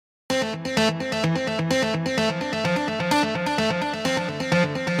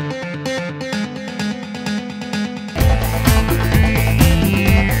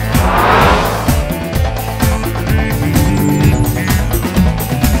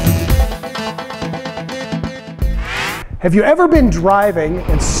Have you ever been driving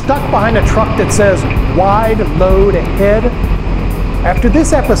and stuck behind a truck that says wide load ahead? After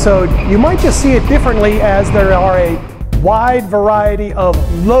this episode, you might just see it differently as there are a wide variety of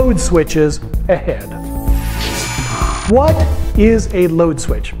load switches ahead. What is a load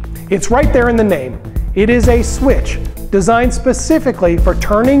switch? It's right there in the name. It is a switch designed specifically for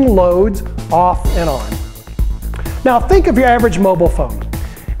turning loads off and on. Now think of your average mobile phone.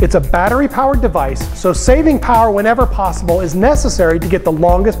 It's a battery-powered device, so saving power whenever possible is necessary to get the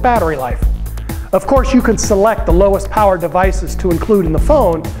longest battery life. Of course, you can select the lowest power devices to include in the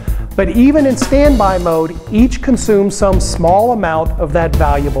phone, but even in standby mode, each consumes some small amount of that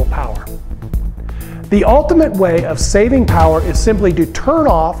valuable power. The ultimate way of saving power is simply to turn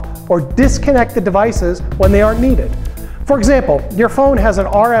off or disconnect the devices when they aren't needed. For example, your phone has an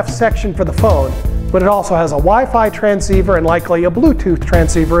RF section for the phone, but it also has a Wi-Fi transceiver and likely a Bluetooth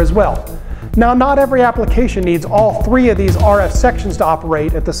transceiver as well. Now, not every application needs all three of these RF sections to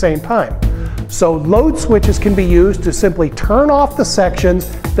operate at the same time. So load switches can be used to simply turn off the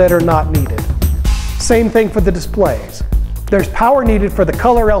sections that are not needed. Same thing for the displays. There's power needed for the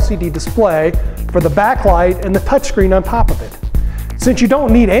color LCD display, for the backlight, and the touchscreen on top of it. Since you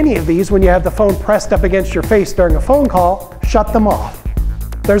don't need any of these when you have the phone pressed up against your face during a phone call, shut them off.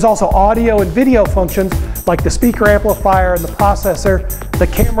 There's also audio and video functions like the speaker amplifier and the processor, the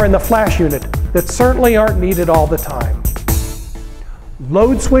camera and the flash unit that certainly aren't needed all the time.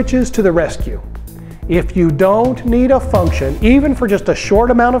 Load switches to the rescue. If you don't need a function, even for just a short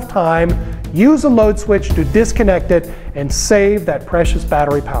amount of time, use a load switch to disconnect it and save that precious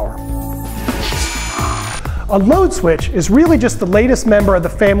battery power. A load switch is really just the latest member of the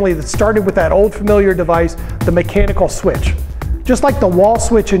family that started with that old familiar device, the mechanical switch. Just like the wall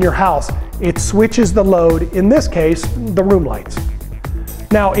switch in your house, it switches the load, in this case, the room lights.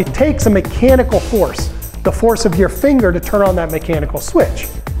 Now, it takes a mechanical force, the force of your finger, to turn on that mechanical switch.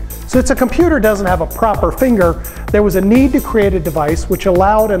 Since a computer doesn't have a proper finger, there was a need to create a device which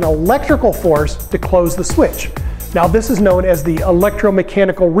allowed an electrical force to close the switch. Now, this is known as the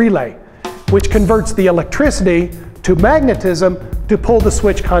electromechanical relay, which converts the electricity to magnetism to pull the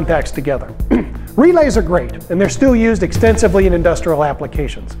switch contacts together. Relays are great, and they're still used extensively in industrial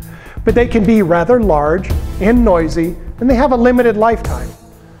applications. But they can be rather large and noisy, and they have a limited lifetime.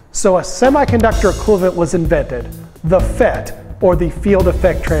 So a semiconductor equivalent was invented, the FET, or the field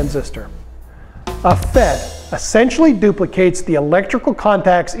effect transistor. A FET essentially duplicates the electrical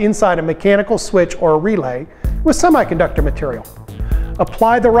contacts inside a mechanical switch or a relay with semiconductor material.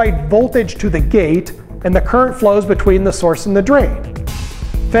 Apply the right voltage to the gate, and the current flows between the source and the drain.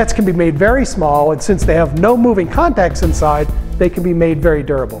 FETs can be made very small, and since they have no moving contacts inside, they can be made very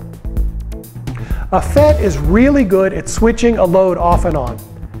durable. A FET is really good at switching a load off and on.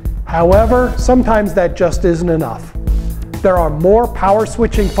 However, sometimes that just isn't enough. There are more power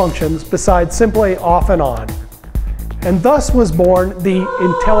switching functions besides simply off and on. And thus was born the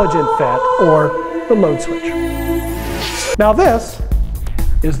intelligent FET, or the load switch. Now this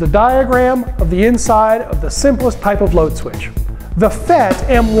is the diagram of the inside of the simplest type of load switch. The FET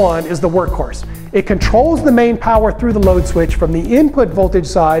M1 is the workhorse. It controls the main power through the load switch from the input voltage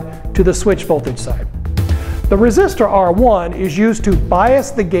side to the switch voltage side. The resistor R1 is used to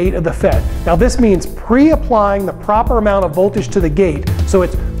bias the gate of the FET. Now this means pre-applying the proper amount of voltage to the gate so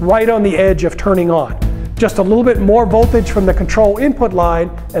it's right on the edge of turning on. Just a little bit more voltage from the control input line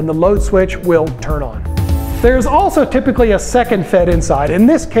and the load switch will turn on. There's also typically a second FET inside, in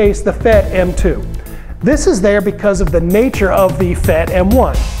this case the FET M2. This is there because of the nature of the FET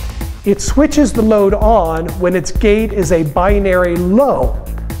M1. It switches the load on when its gate is a binary low.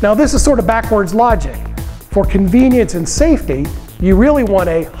 Now this is sort of backwards logic. For convenience and safety, you really want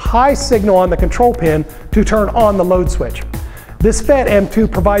a high signal on the control pin to turn on the load switch. This FET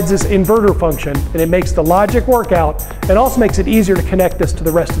M2 provides this inverter function, and it makes the logic work out and also makes it easier to connect this to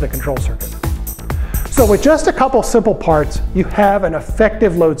the rest of the control circuit. So with just a couple simple parts, you have an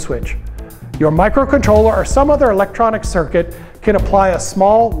effective load switch. Your microcontroller or some other electronic circuit can apply a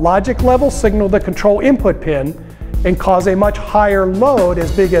small logic level signal to the control input pin and cause a much higher load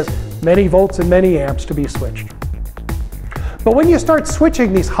as big as many volts and many amps to be switched. But when you start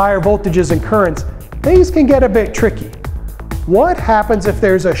switching these higher voltages and currents, things can get a bit tricky. What happens if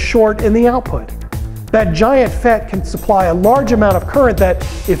there's a short in the output? That giant FET can supply a large amount of current that,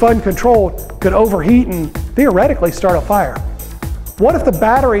 if uncontrolled, could overheat and theoretically start a fire. What if the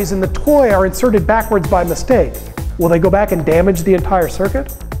batteries in the toy are inserted backwards by mistake? Will they go back and damage the entire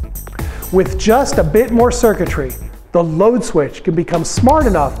circuit? With just a bit more circuitry, the load switch can become smart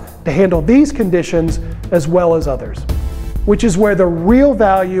enough to handle these conditions as well as others, which is where the real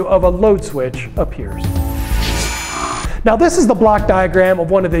value of a load switch appears. Now this is the block diagram of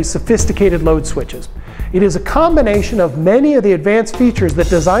one of these sophisticated load switches. It is a combination of many of the advanced features that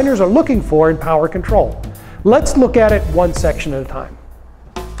designers are looking for in power control. Let's look at it one section at a time.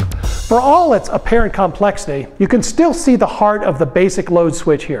 For all its apparent complexity, you can still see the heart of the basic load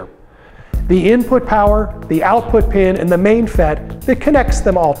switch here. The input power, the output pin, and the main FET that connects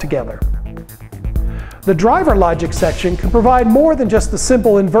them all together. The driver logic section can provide more than just the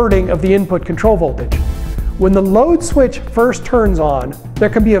simple inverting of the input control voltage. When the load switch first turns on, there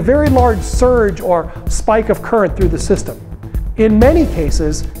can be a very large surge or spike of current through the system. In many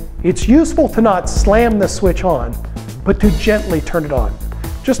cases, it's useful to not slam the switch on, but to gently turn it on.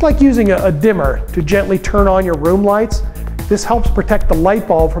 Just like using a dimmer to gently turn on your room lights, this helps protect the light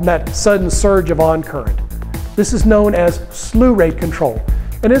bulb from that sudden surge of on current. This is known as slew rate control,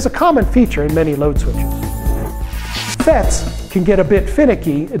 and is a common feature in many load switches. FETs can get a bit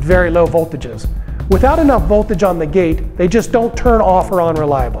finicky at very low voltages. Without enough voltage on the gate, they just don't turn off or on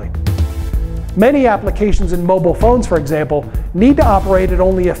reliably. Many applications in mobile phones, for example, need to operate at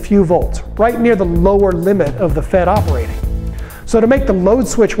only a few volts, right near the lower limit of the FET operating. So to make the load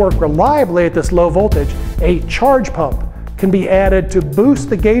switch work reliably at this low voltage, a charge pump can be added to boost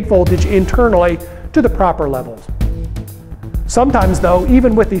the gate voltage internally to the proper levels. Sometimes though,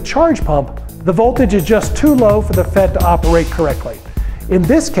 even with the charge pump, the voltage is just too low for the FET to operate correctly. In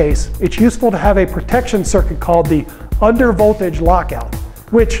this case, it's useful to have a protection circuit called the under voltage lockout,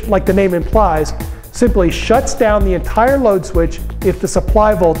 which, like the name implies, simply shuts down the entire load switch if the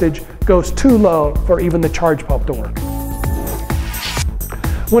supply voltage goes too low for even the charge pump to work.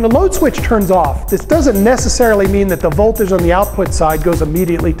 When a load switch turns off, this doesn't necessarily mean that the voltage on the output side goes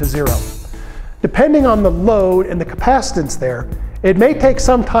immediately to zero. Depending on the load and the capacitance there, it may take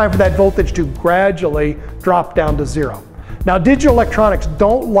some time for that voltage to gradually drop down to zero. Now, digital electronics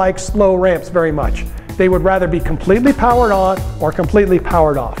don't like slow ramps very much. They would rather be completely powered on or completely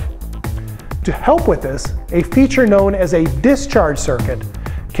powered off. To help with this, a feature known as a discharge circuit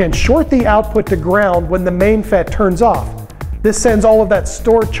can short the output to ground when the main FET turns off. This sends all of that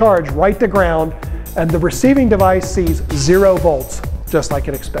stored charge right to ground, and the receiving device sees 0 volts, just like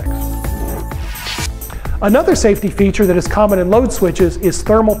it expects. Another safety feature that is common in load switches is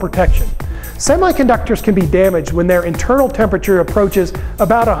thermal protection. Semiconductors can be damaged when their internal temperature approaches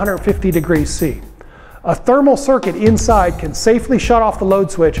about 150 degrees C. A thermal circuit inside can safely shut off the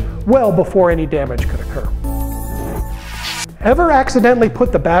load switch well before any damage could occur. Ever accidentally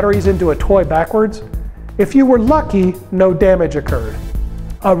put the batteries into a toy backwards? If you were lucky, no damage occurred.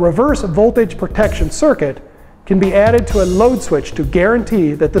 A reverse voltage protection circuit can be added to a load switch to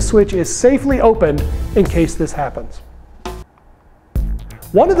guarantee that the switch is safely opened in case this happens.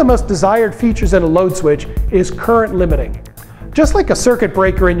 One of the most desired features in a load switch is current limiting. Just like a circuit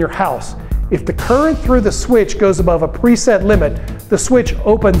breaker in your house, if the current through the switch goes above a preset limit, the switch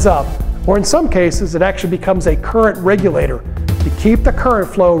opens up, or in some cases it actually becomes a current regulator to keep the current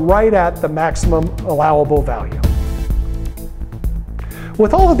flow right at the maximum allowable value.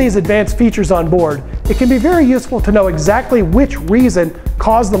 With all of these advanced features on board, it can be very useful to know exactly which reason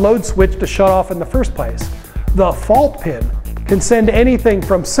caused the load switch to shut off in the first place. The fault pin can send anything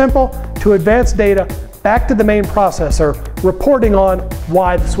from simple to advanced data back to the main processor, reporting on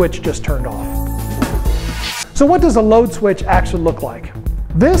why the switch just turned off. So what does a load switch actually look like?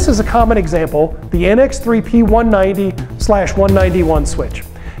 This is a common example, the NX3P190/191 switch.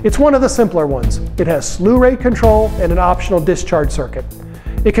 It's one of the simpler ones. It has slew rate control and an optional discharge circuit.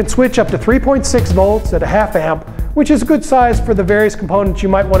 It can switch up to 3.6 volts at a half amp, which is a good size for the various components you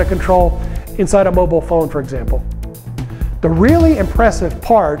might want to control inside a mobile phone, for example. The really impressive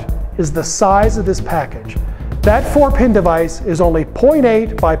part is the size of this package. That 4-pin device is only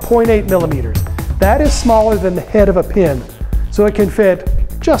 0.8 by 0.8 millimeters. That is smaller than the head of a pin, so it can fit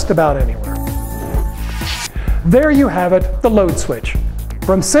just about anywhere. There you have it, the load switch.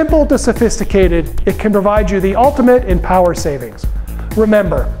 From simple to sophisticated, it can provide you the ultimate in power savings.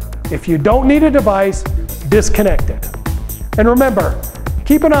 Remember, if you don't need a device, disconnect it. And remember,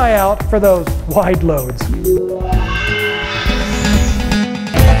 keep an eye out for those wide loads.